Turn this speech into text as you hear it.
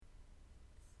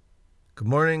Good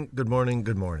morning, good morning,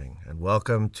 good morning, and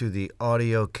welcome to the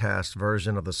audio cast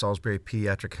version of the Salisbury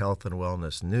Pediatric Health and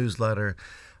Wellness newsletter.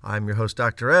 I'm your host,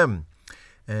 Dr. M,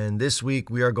 and this week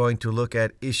we are going to look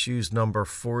at issues number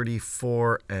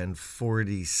 44 and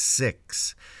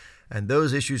 46. And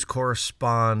those issues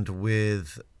correspond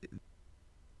with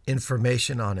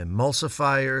information on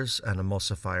emulsifiers and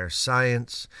emulsifier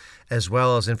science, as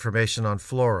well as information on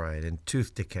fluoride and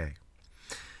tooth decay.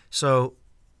 So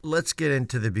let's get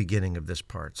into the beginning of this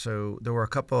part. So there were a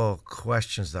couple of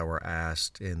questions that were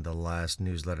asked in the last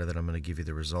newsletter that I'm going to give you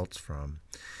the results from.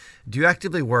 Do you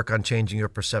actively work on changing your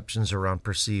perceptions around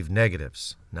perceived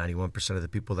negatives? 91% of the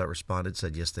people that responded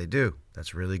said yes, they do.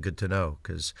 That's really good to know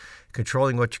because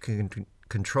controlling what you can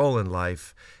control in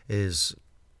life is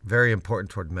very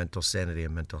important toward mental sanity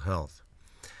and mental health.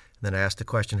 And then I asked the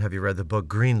question, have you read the book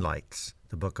Green Lights,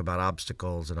 the book about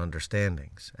obstacles and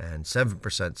understandings? And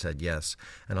 7% said yes,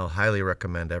 and I'll highly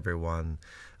recommend everyone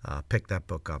pick that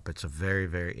book up. It's a very,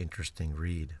 very interesting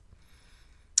read.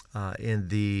 In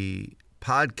the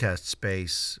podcast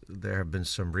space, there have been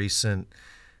some recent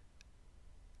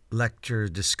lecture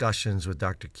discussions with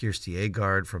Dr. Kirsty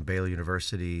Agard from Baylor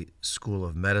University School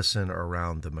of Medicine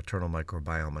around the maternal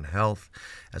microbiome and health,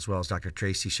 as well as Dr.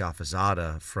 Tracy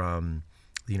Shafazada from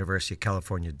the University of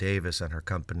California, Davis, and her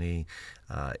company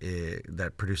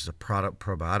that produces a product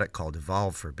probiotic called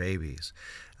Evolve for Babies.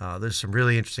 There's some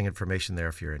really interesting information there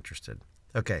if you're interested.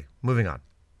 Okay, moving on.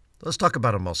 Let's talk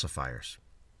about emulsifiers.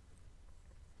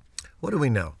 What do we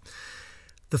know?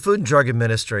 The Food and Drug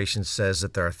Administration says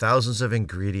that there are thousands of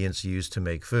ingredients used to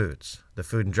make foods. The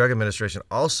Food and Drug Administration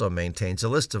also maintains a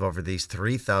list of over these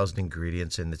 3,000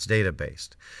 ingredients in its database.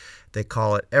 They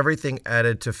call it everything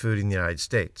added to food in the United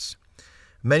States,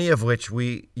 many of which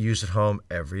we use at home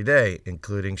every day,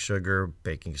 including sugar,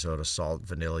 baking soda, salt,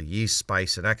 vanilla, yeast,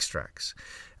 spice, and extracts.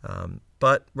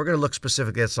 But we're going to look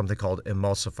specifically at something called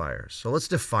emulsifiers. So let's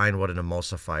define what an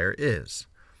emulsifier is.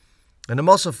 An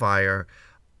emulsifier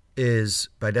is,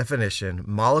 by definition,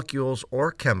 molecules or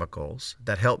chemicals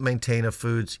that help maintain a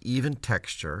food's even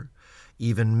texture,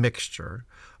 even mixture,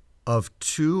 of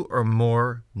two or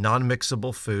more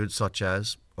non-mixable foods such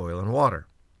as oil and water.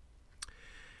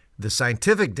 The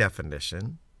scientific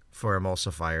definition for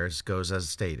emulsifiers goes as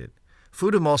stated.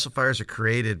 Food emulsifiers are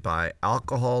created by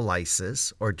alcohol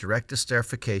lysis or direct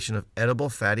esterification of edible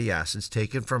fatty acids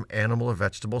taken from animal or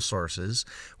vegetable sources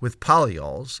with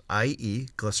polyols, i.e.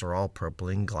 glycerol,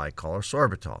 propylene glycol, or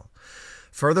sorbitol.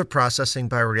 Further processing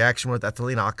by reaction with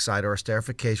ethylene oxide or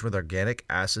esterification with organic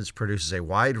acids produces a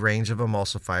wide range of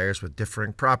emulsifiers with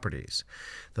differing properties.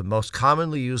 The most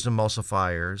commonly used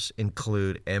emulsifiers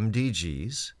include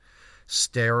MDGs,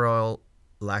 stearoyl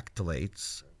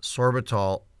lactalates,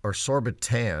 sorbitol or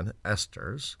sorbitan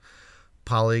esters,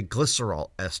 polyglycerol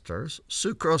esters,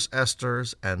 sucrose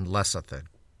esters, and lecithin.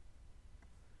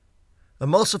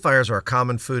 Emulsifiers are a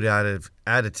common food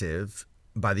additive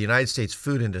by the United States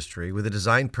food industry with a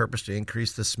design purpose to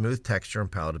increase the smooth texture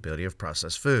and palatability of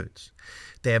processed foods.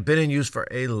 They have been in use for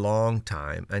a long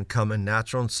time and come in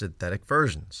natural and synthetic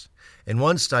versions. In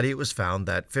one study, it was found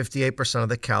that 58% of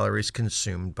the calories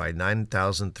consumed by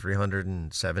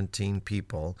 9,317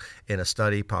 people in a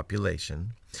study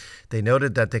population, they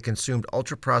noted that they consumed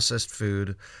ultra-processed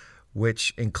food,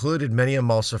 which included many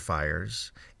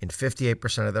emulsifiers, in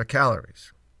 58% of their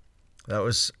calories. That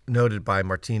was noted by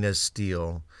Martinez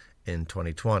Steele in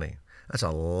 2020. That's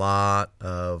a lot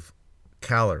of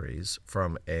calories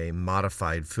from a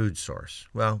modified food source.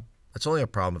 Well, that's only a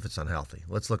problem if it's unhealthy.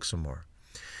 Let's look some more.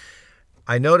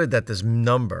 I noted that this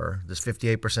number, this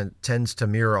 58%, tends to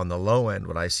mirror on the low end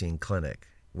what I see in clinic.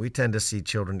 We tend to see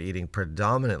children eating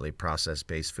predominantly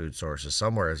processed-based food sources,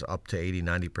 somewhere up to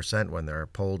 80-90% when they're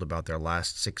polled about their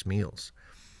last 6 meals.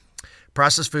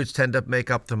 Processed foods tend to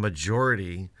make up the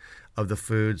majority of the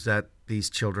foods that these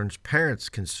children's parents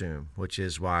consume, which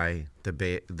is why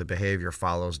the behavior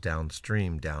follows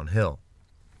downhill.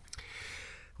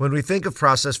 When we think of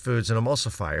processed foods and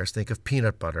emulsifiers, think of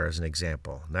peanut butter as an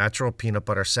example. Natural peanut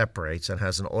butter separates and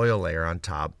has an oil layer on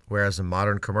top, whereas the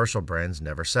modern commercial brands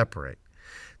never separate.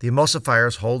 The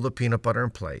emulsifiers hold the peanut butter in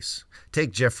place.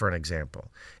 Take Jif for an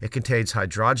example. It contains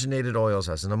hydrogenated oils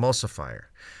as an emulsifier,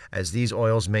 as these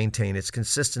oils maintain its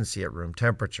consistency at room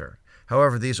temperature.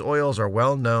 However, these oils are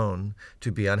well known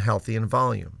to be unhealthy in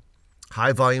volume.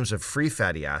 High volumes of free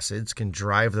fatty acids can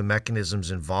drive the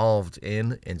mechanisms involved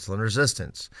in insulin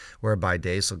resistance, whereby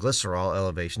glycerol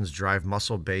elevations drive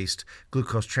muscle-based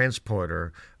glucose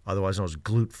transporter, otherwise known as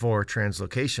GLUT4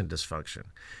 translocation dysfunction.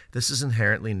 This is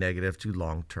inherently negative to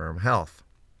long-term health.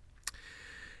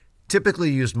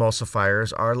 Typically used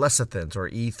emulsifiers are lecithins, or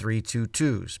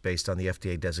E322s, based on the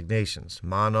FDA designations.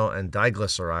 Mono and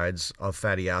diglycerides of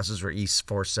fatty acids, or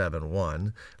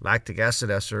E471. Lactic acid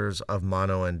esters of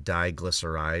mono and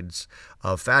diglycerides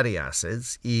of fatty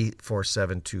acids,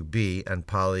 E472B. And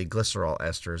polyglycerol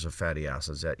esters of fatty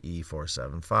acids at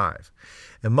E475.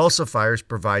 Emulsifiers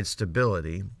provide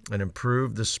stability and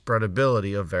improve the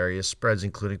spreadability of various spreads,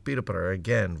 including peanut butter,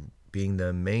 again, being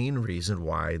the main reason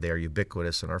why they are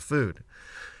ubiquitous in our food.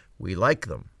 We like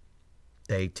them.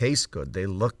 They taste good. They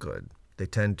look good. They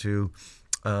tend to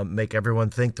make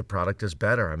everyone think the product is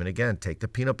better. I mean, again, take the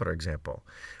peanut butter example.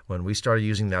 When we started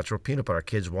using natural peanut butter,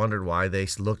 kids wondered why they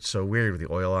looked so weird with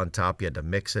the oil on top. You had to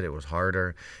mix it. It was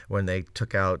harder. When they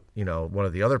took out, one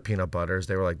of the other peanut butters,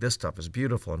 they were like, this stuff is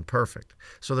beautiful and perfect.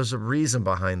 So there's a reason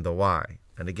behind the why.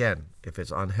 And again, if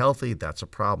it's unhealthy, that's a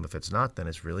problem. If it's not, then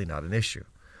it's really not an issue.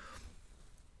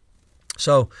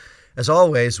 So, as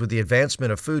always, with the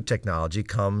advancement of food technology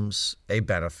comes a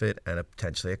benefit and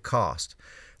potentially a cost.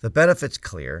 The benefit's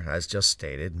clear, as just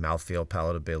stated, mouthfeel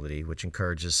palatability, which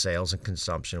encourages sales and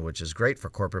consumption, which is great for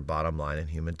corporate bottom line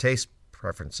and human taste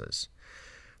preferences.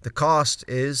 The cost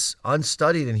is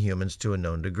unstudied in humans to a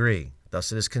known degree.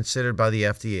 Thus, it is considered by the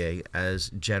FDA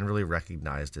as generally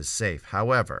recognized as safe.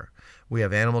 However, we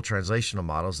have animal translational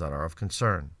models that are of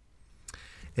concern.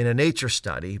 In a Nature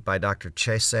study by Dr.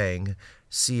 Chassang,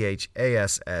 Chassang,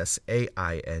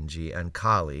 and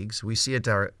colleagues, we see a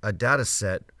data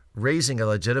set raising a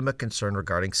legitimate concern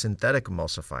regarding synthetic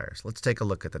emulsifiers. Let's take a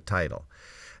look at the title.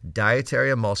 Dietary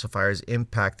emulsifiers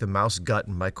impact the mouse gut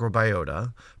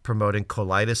microbiota, promoting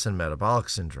colitis and metabolic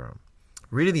syndrome.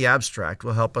 Reading the abstract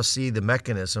will help us see the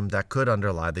mechanism that could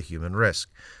underlie the human risk.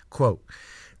 Quote,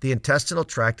 the intestinal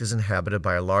tract is inhabited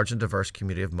by a large and diverse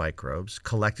community of microbes,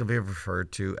 collectively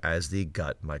referred to as the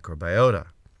gut microbiota.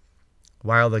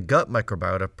 While the gut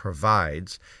microbiota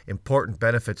provides important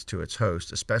benefits to its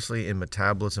host, especially in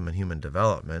metabolism and human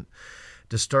development,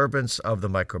 disturbance of the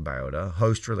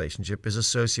microbiota-host relationship is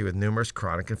associated with numerous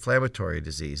chronic inflammatory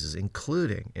diseases,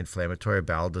 including inflammatory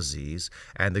bowel disease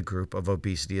and the group of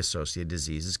obesity-associated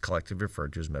diseases collectively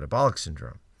referred to as metabolic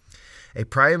syndrome. A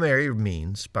primary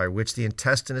means by which the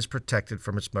intestine is protected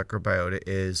from its microbiota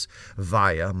is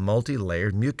via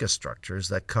multi-layered mucus structures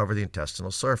that cover the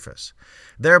intestinal surface,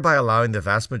 thereby allowing the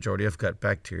vast majority of gut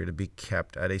bacteria to be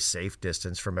kept at a safe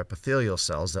distance from epithelial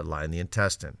cells that line the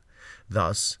intestine.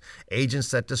 Thus,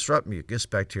 agents that disrupt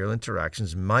mucus-bacterial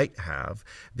interactions might have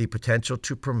the potential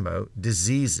to promote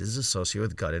diseases associated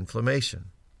with gut inflammation.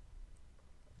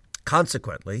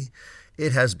 Consequently,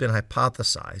 it has been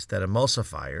hypothesized that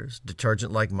emulsifiers,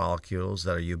 detergent-like molecules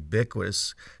that are a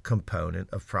ubiquitous component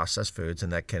of processed foods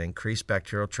and that can increase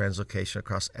bacterial translocation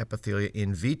across epithelia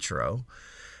in vitro,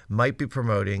 might be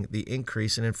promoting the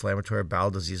increase in inflammatory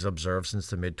bowel disease observed since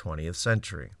the mid-20th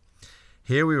century.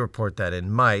 Here we report that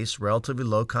in mice, relatively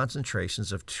low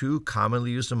concentrations of two commonly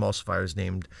used emulsifiers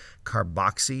named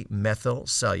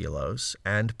carboxymethylcellulose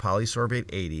and polysorbate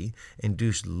 80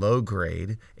 induced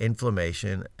low-grade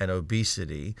inflammation and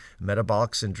obesity,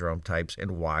 metabolic syndrome types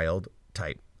in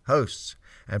wild-type hosts,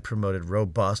 and promoted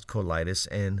robust colitis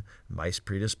in mice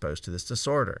predisposed to this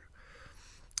disorder.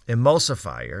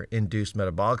 Emulsifier-induced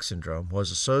metabolic syndrome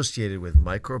was associated with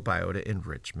microbiota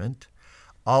enrichment,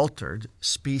 altered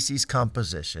species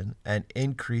composition, and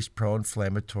increased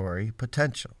pro-inflammatory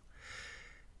potential.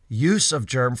 Use of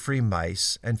germ-free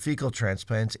mice and fecal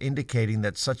transplants indicating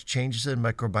that such changes in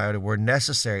microbiota were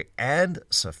necessary and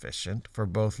sufficient for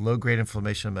both low-grade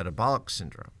inflammation and metabolic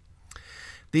syndrome.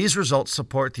 These results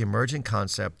support the emerging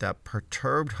concept that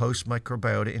perturbed host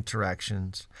microbiota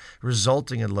interactions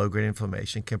resulting in low-grade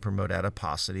inflammation can promote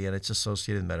adiposity and its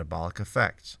associated metabolic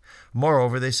effects.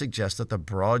 Moreover, they suggest that the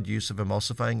broad use of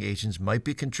emulsifying agents might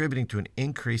be contributing to an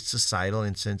increased societal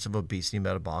incidence of obesity,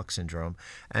 metabolic syndrome,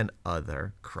 and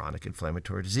other chronic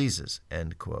inflammatory diseases.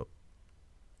 End quote.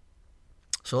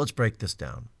 So let's break this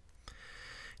down.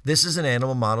 This is an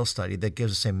animal model study that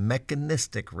gives us a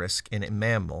mechanistic risk in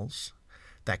mammals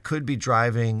that could be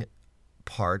driving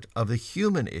part of the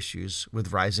human issues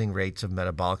with rising rates of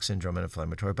metabolic syndrome and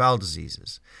inflammatory bowel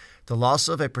diseases. The loss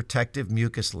of a protective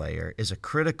mucus layer is a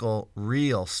critical,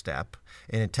 real step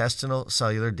in intestinal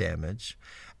cellular damage,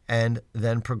 and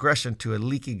then progression to a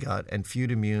leaky gut and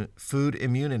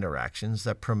food-immune interactions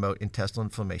that promote intestinal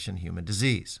inflammation and human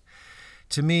disease.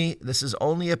 To me, this is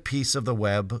only a piece of the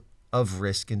web of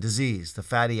risk and disease. The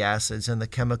fatty acids and the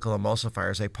chemical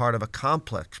emulsifiers are a part of a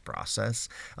complex process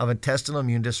of intestinal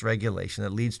immune dysregulation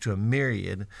that leads to a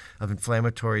myriad of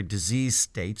inflammatory disease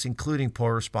states, including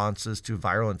poor responses to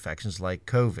viral infections like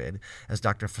COVID, as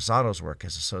Dr. Fasano's work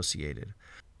has associated.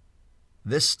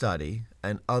 This study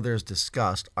and others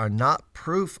discussed are not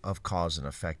proof of cause and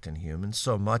effect in humans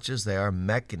so much as they are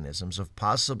mechanisms of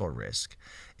possible risk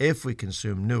if we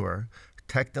consume newer,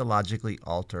 technologically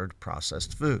altered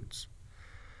processed foods.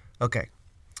 Okay,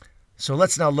 so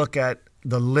let's now look at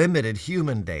the limited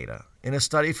human data. In a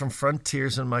study from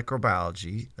Frontiers in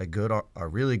Microbiology, a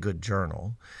really good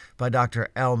journal, by Dr.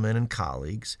 Ellman and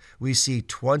colleagues, we see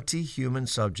 20 human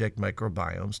subject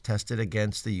microbiomes tested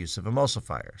against the use of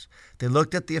emulsifiers. They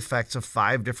looked at the effects of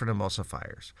 5 different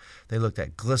emulsifiers. They looked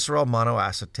at glycerol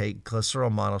monoacetate,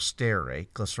 glycerol monostearate,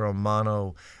 glycerol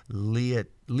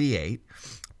monoleate,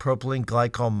 propylene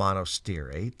glycol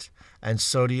monostearate, and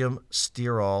sodium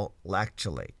sterol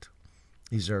lactylate.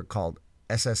 These are called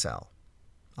SSL,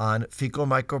 on fecal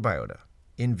microbiota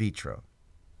in vitro.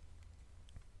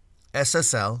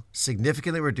 SSL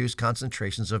significantly reduced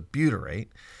concentrations of butyrate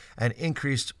and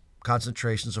increased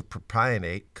concentrations of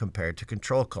propionate compared to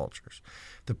control cultures.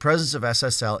 The presence of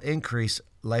SSL increased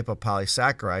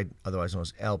lipopolysaccharide, otherwise known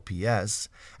as LPS,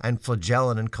 and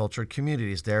flagellin in cultured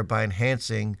communities, thereby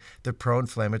enhancing the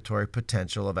pro-inflammatory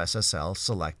potential of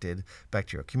SSL-selected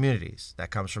bacterial communities.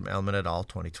 That comes from Ellman et al.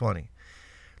 2020.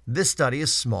 This study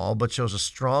is small but shows a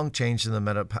strong change in the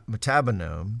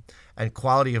metabolome and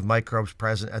quality of microbes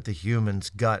present at the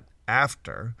human's gut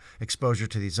after exposure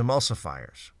to these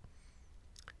emulsifiers.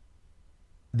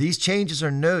 These changes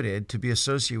are noted to be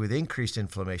associated with increased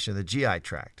inflammation of the GI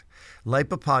tract.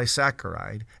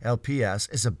 Lipopolysaccharide,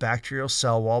 LPS, is a bacterial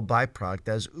cell wall byproduct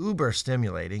that is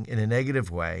uber-stimulating in a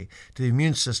negative way to the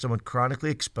immune system when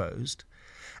chronically exposed,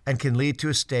 and can lead to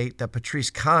a state that Patrice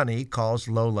Khani calls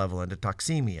low-level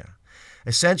endotoxemia.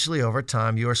 Essentially, over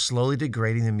time, you are slowly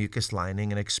degrading the mucus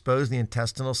lining and expose the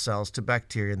intestinal cells to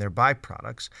bacteria and their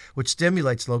byproducts, which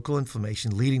stimulates local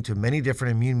inflammation, leading to many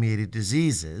different immune-mediated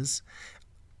diseases,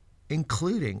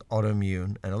 including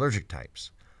autoimmune and allergic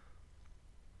types.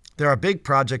 There are big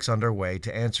projects underway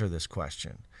to answer this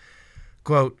question.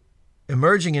 Quote,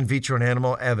 emerging in vitro and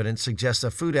animal evidence suggests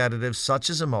that food additives such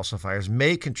as emulsifiers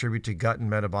may contribute to gut and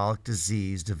metabolic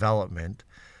disease development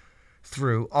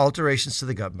through alterations to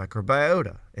the gut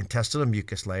microbiota, intestinal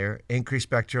mucus layer, increased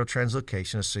bacterial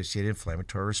translocation, associated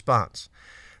inflammatory response.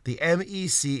 The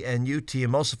MECNUT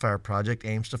emulsifier project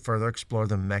aims to further explore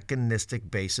the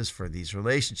mechanistic basis for these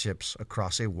relationships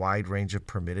across a wide range of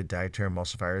permitted dietary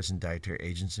emulsifiers and dietary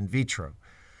agents in vitro.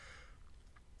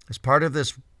 As part of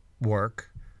this work,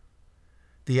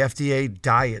 the FDA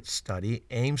diet study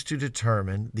aims to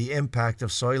determine the impact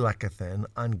of soy lecithin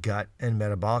on gut and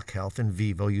metabolic health in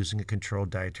vivo using a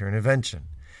controlled dietary intervention.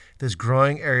 This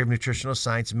growing area of nutritional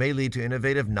science may lead to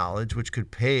innovative knowledge which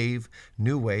could pave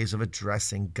new ways of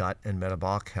addressing gut and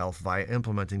metabolic health via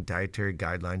implementing dietary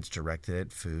guidelines directed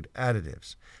at food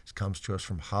additives. This comes to us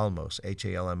from Halmos,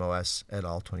 Halmos et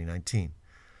al. 2019.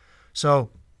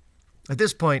 So, at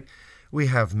this point, we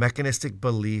have mechanistic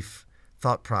belief,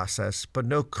 thought process, but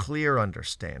no clear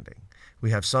understanding. We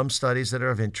have some studies that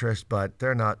are of interest, but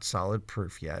they're not solid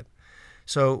proof yet.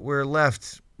 So we're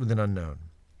left with an unknown.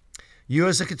 You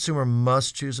as a consumer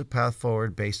must choose a path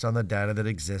forward based on the data that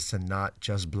exists and not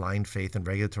just blind faith in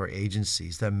regulatory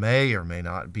agencies that may or may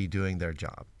not be doing their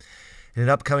job. In an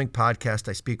upcoming podcast,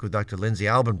 I speak with Dr. Lindsay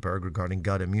Albenberg regarding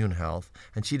gut immune health,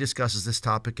 and she discusses this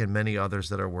topic and many others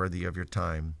that are worthy of your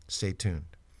time. Stay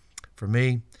tuned. For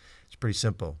me, it's pretty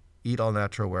simple. Eat all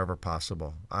natural wherever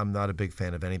possible. I'm not a big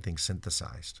fan of anything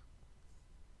synthesized.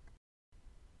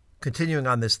 Continuing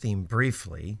on this theme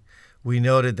briefly, we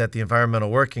noted that the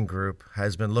Environmental Working Group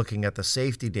has been looking at the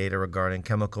safety data regarding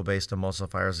chemical-based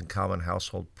emulsifiers in common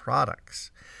household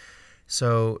products.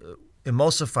 So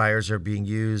emulsifiers are being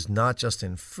used not just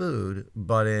in food,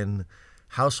 but in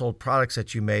household products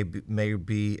that you may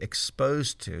be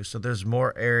exposed to. So there's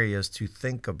more areas to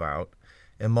think about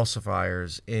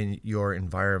emulsifiers in your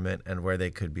environment and where they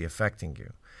could be affecting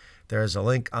you. There is a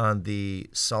link on the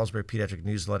Salisbury Pediatric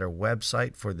Newsletter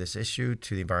website for this issue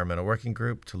to the Environmental Working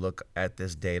Group to look at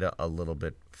this data a little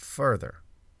bit further.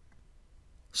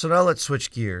 So now let's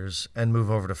switch gears and move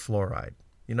over to fluoride.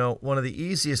 You know, one of the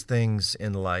easiest things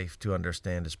in life to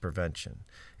understand is prevention.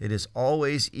 It is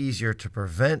always easier to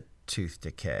prevent tooth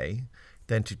decay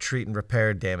than to treat and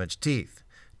repair damaged teeth.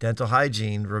 Dental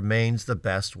hygiene remains the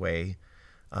best way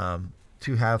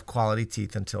to have quality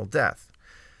teeth until death.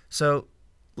 So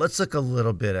let's look a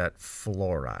little bit at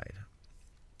fluoride.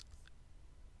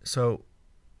 So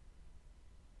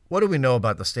what do we know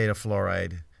about the state of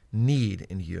fluoride need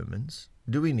in humans?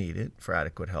 Do we need it for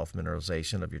adequate health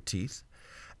mineralization of your teeth?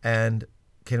 And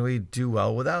can we do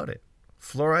well without it?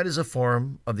 Fluoride is a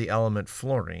form of the element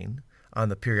fluorine, on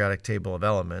the periodic table of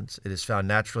elements. It is found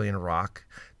naturally in rock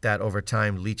that over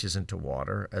time leaches into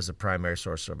water as the primary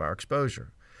source of our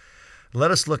exposure.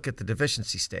 Let us look at the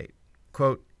deficiency state.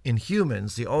 Quote, in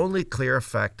humans, the only clear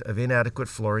effect of inadequate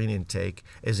fluorine intake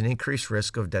is an increased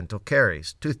risk of dental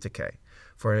caries, tooth decay,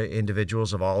 for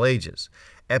individuals of all ages.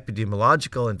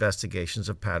 Epidemiological investigations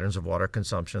of patterns of water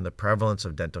consumption and the prevalence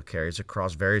of dental caries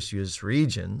across various U.S.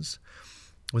 regions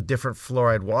with different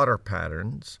fluoride water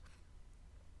patterns,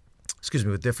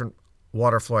 with different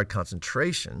water fluoride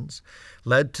concentrations,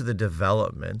 led to the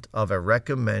development of a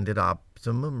recommended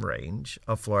optimum range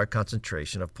of fluoride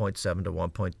concentration of 0.7 to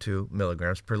 1.2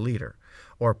 milligrams per liter,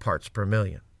 or parts per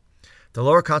million. The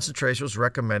lower concentration was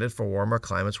recommended for warmer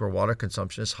climates where water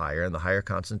consumption is higher, and the higher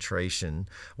concentration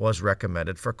was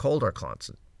recommended for colder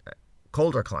climates.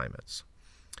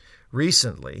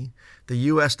 Recently, the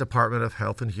U.S. Department of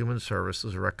Health and Human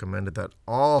Services recommended that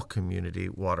all community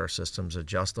water systems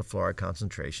adjust the fluoride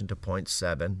concentration to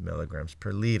 0.7 milligrams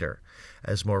per liter,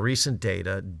 as more recent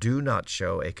data do not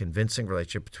show a convincing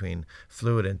relationship between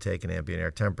fluid intake and ambient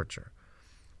air temperature.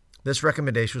 This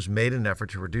recommendation was made in an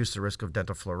effort to reduce the risk of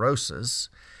dental fluorosis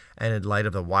and in light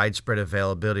of the widespread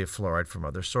availability of fluoride from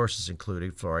other sources,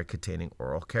 including fluoride-containing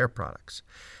oral care products.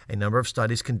 A number of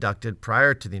studies conducted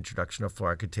prior to the introduction of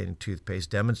fluoride-containing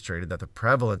toothpaste demonstrated that the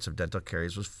prevalence of dental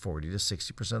caries was 40 to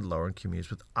 60% lower in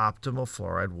communities with optimal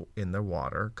fluoride in their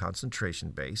water,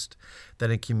 concentration-based,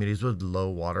 than in communities with low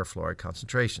water fluoride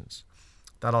concentrations.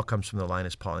 That all comes from the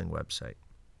Linus Pauling website.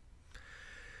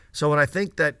 So when I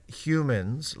think that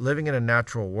humans living in a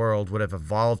natural world would have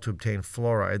evolved to obtain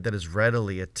fluoride that is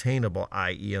readily attainable,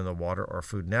 i.e. in the water or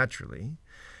food naturally,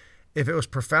 if it was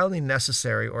profoundly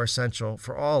necessary or essential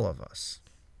for all of us.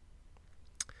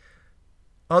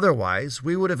 Otherwise,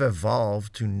 we would have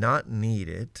evolved to not need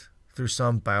it through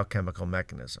some biochemical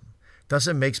mechanism. Thus,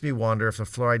 it makes me wonder if the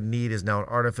fluoride need is now an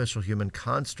artificial human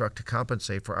construct to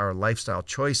compensate for our lifestyle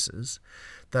choices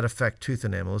that affect tooth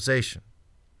enamelization,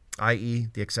 i.e.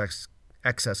 the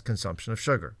excess consumption of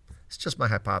sugar. It's just my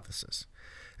hypothesis.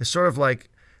 It's sort of like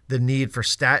the need for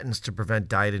statins to prevent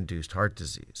diet-induced heart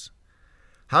disease.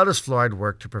 How does fluoride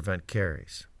work to prevent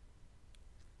caries?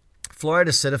 Fluoride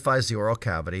acidifies the oral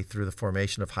cavity through the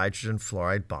formation of hydrogen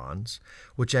fluoride bonds,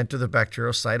 which enter the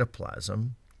bacterial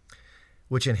cytoplasm,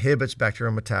 which inhibits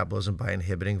bacterial metabolism by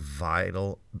inhibiting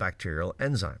vital bacterial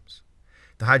enzymes.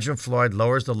 The hydrogen fluoride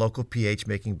lowers the local pH,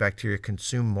 making bacteria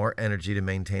consume more energy to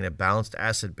maintain a balanced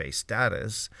acid-base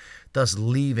status, thus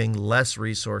leaving less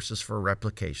resources for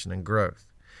replication and growth.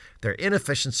 Their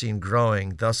inefficiency in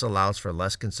growing thus allows for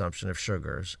less consumption of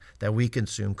sugars that we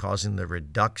consume, causing the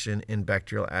reduction in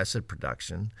bacterial acid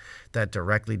production that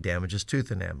directly damages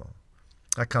tooth enamel.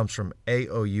 That comes from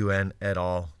Aoun et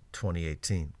al.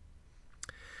 2018.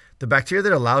 The bacteria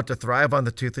that allow it to thrive on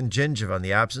the tooth and gingiva in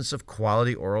the absence of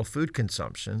quality oral food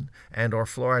consumption and or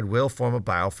fluoride will form a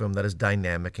biofilm that is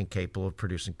dynamic and capable of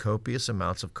producing copious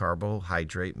amounts of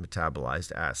carbohydrate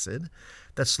metabolized acid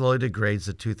that slowly degrades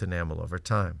the tooth enamel over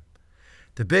time.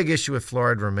 The big issue with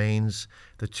fluoride remains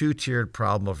the two-tiered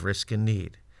problem of risk and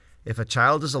need. If a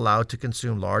child is allowed to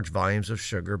consume large volumes of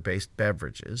sugar-based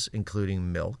beverages,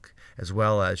 including milk, as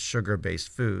well as sugar-based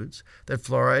foods, then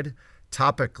fluoride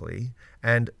topically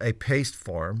and a paste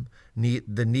form,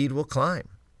 the need will climb.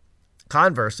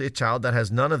 Conversely, a child that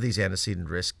has none of these antecedent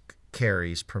risk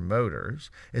caries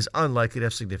promoters is unlikely to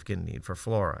have significant need for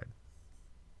fluoride.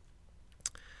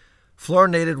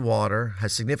 Fluorinated water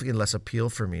has significantly less appeal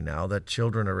for me now that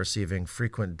children are receiving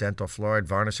frequent dental fluoride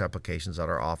varnish applications at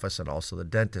our office and also the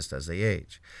dentist as they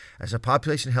age. As a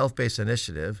population health-based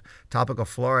initiative, topical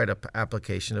fluoride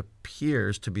application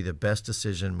appears to be the best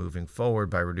decision moving forward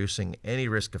by reducing any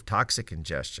risk of toxic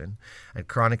ingestion and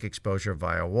chronic exposure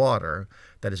via water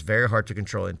that is very hard to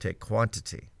control intake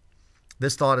quantity.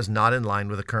 This thought is not in line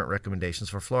with the current recommendations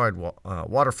for fluoride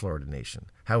water fluoridation.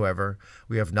 However,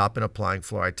 we have not been applying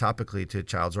fluoride topically to a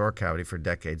child's oral cavity for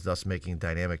decades, thus making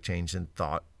dynamic change in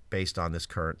thought based on this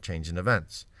current change in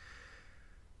events.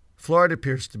 Fluoride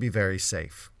appears to be very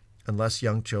safe, unless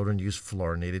young children use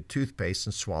fluorinated toothpaste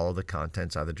and swallow the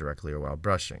contents either directly or while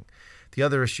brushing. The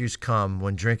other issues come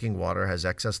when drinking water has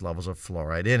excess levels of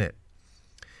fluoride in it,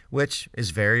 which is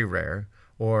very rare,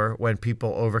 or when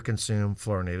people overconsume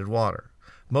fluorinated water.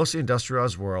 Most of the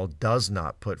industrialized world does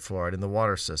not put fluoride in the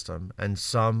water system, and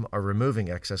some are removing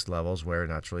excess levels where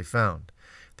naturally found.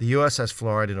 The U.S. has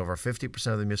fluoride in over 50%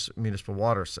 of the municipal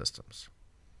water systems.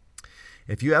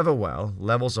 If you have a well,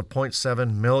 levels of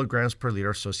 0.7 milligrams per liter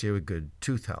are associated with good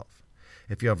tooth health.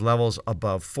 If you have levels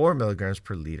above 4 milligrams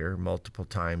per liter, multiple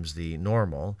times the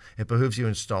normal, it behooves you to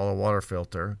install a water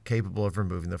filter capable of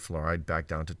removing the fluoride back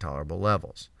down to tolerable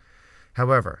levels.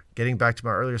 However, getting back to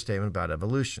my earlier statement about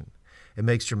evolution, it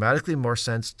makes dramatically more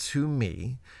sense to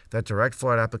me that direct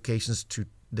fluoride applications to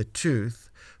the tooth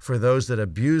for those that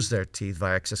abuse their teeth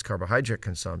via excess carbohydrate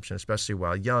consumption, especially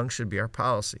while young, should be our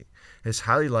policy. It is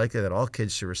highly likely that all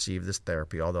kids should receive this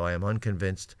therapy, although I am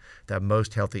unconvinced that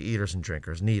most healthy eaters and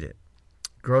drinkers need it.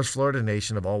 Gross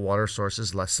fluoridation of all water sources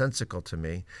is less sensical to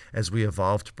me as we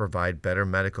evolve to provide better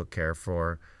medical care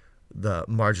for the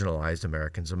marginalized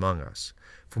Americans among us.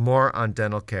 For more on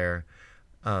dental care,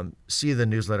 see the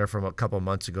newsletter from a couple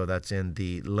months ago. That's in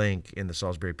the link in the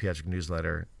Salisbury Pediatric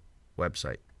Newsletter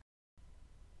website.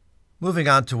 Moving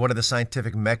on to what are the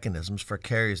scientific mechanisms for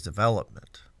caries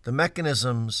development. The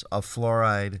mechanisms of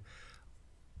fluoride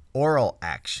oral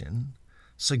action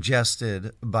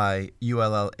suggested by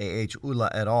Ulla et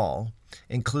al.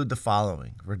 Include the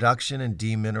following: reduction and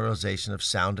demineralization of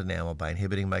sound enamel by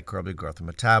inhibiting microbial growth and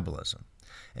metabolism,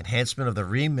 enhancement of the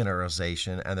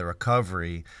remineralization and the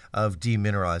recovery of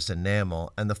demineralized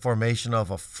enamel, and the formation of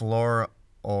a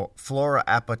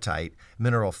fluoroapatite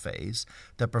mineral phase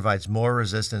that provides more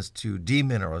resistance to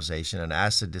demineralization and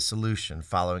acid dissolution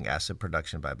following acid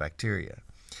production by bacteria.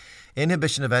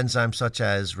 Inhibition of enzymes such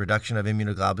as reduction of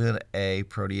immunoglobulin A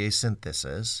protease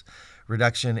synthesis,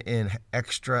 reduction in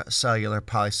extracellular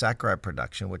polysaccharide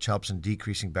production, which helps in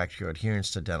decreasing bacterial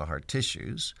adherence to dental hard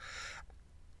tissues.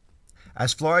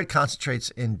 As fluoride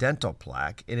concentrates in dental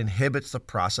plaque, it inhibits the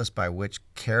process by which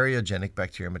cariogenic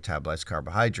bacteria metabolize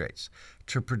carbohydrates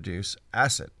to produce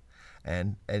acid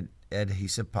and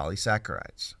adhesive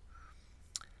polysaccharides.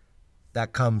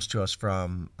 That comes to us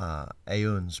from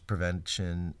Aoun's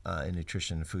Prevention in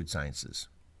Nutrition and Food Sciences.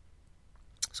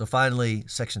 So finally,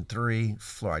 Section 3,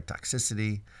 fluoride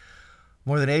toxicity.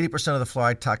 More than 80% of the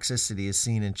fluoride toxicity is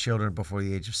seen in children before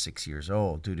the age of 6 years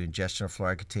old due to ingestion of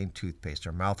fluoride-containing toothpaste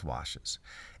or mouthwashes.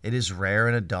 It is rare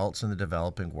in adults in the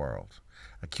developing world.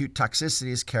 Acute toxicity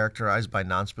is characterized by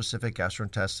nonspecific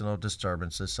gastrointestinal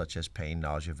disturbances such as pain,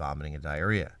 nausea, vomiting, and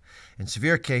diarrhea. In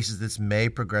severe cases, this may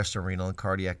progress to renal and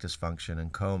cardiac dysfunction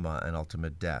and coma and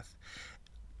ultimate death.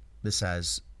 This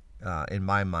has, in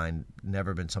my mind,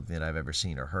 never been something that I've ever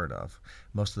seen or heard of.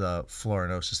 Most of the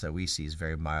fluorinosis that we see is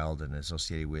very mild and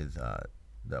associated with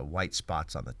the white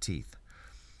spots on the teeth.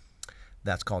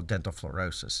 That's called dental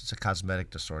fluorosis. It's a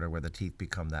cosmetic disorder where the teeth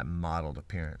become that mottled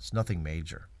appearance. Nothing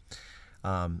major.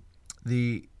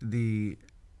 The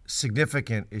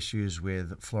significant issues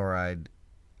with fluoride,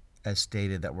 as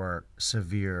stated, that were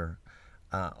severe,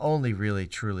 only really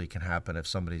truly can happen if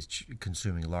somebody's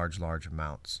consuming large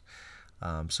amounts.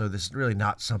 So this is really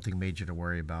not something major to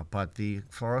worry about. But the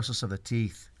fluorosis of the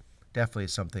teeth definitely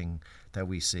is something that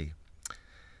we see.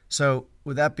 So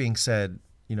with that being said,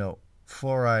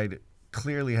 fluoride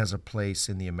clearly has a place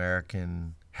in the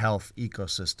American health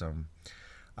ecosystem.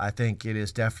 I think it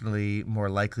is definitely more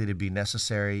likely to be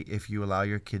necessary if you allow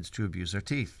your kids to abuse their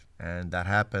teeth. And that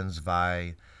happens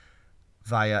via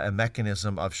a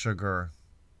mechanism of sugar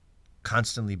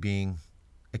constantly being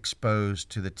exposed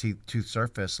to the tooth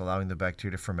surface, allowing the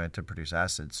bacteria to ferment and produce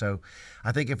acid. So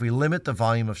I think if we limit the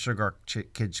volume of sugar our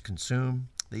kids consume,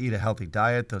 they eat a healthy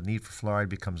diet, the need for fluoride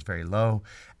becomes very low,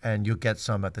 and you'll get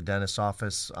some at the dentist's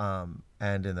office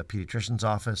and in the pediatrician's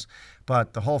office.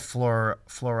 But the whole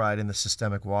fluoride in the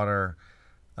systemic water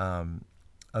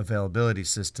availability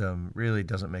system really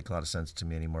doesn't make a lot of sense to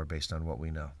me anymore based on what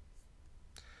we know.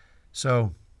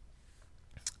 So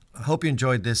I hope you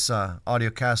enjoyed this audio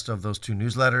cast of those two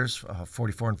newsletters,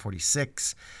 44 and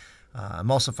 46.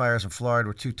 Emulsifiers and fluoride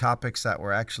were two topics that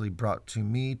were actually brought to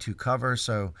me to cover.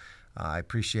 So I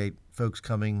appreciate folks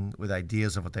coming with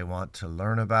ideas of what they want to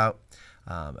learn about.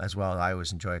 As well, I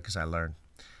always enjoy it because I learn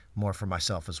more for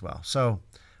myself as well. So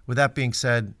with that being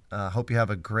said, hope you have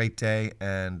a great day,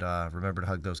 and remember to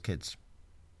hug those kids.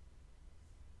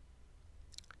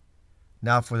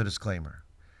 Now for the disclaimer.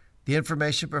 The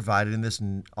information provided in this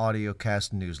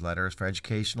audiocast newsletter is for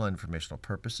educational and informational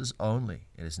purposes only.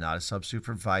 It is not a substitute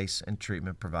for advice and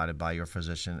treatment provided by your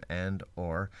physician and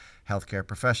or healthcare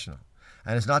professional,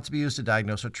 and is not to be used to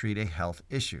diagnose or treat a health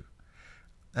issue.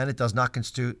 And it does not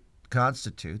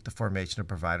constitute the formation of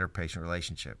provider-patient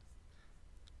relationship.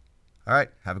 All right,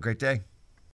 have a great day.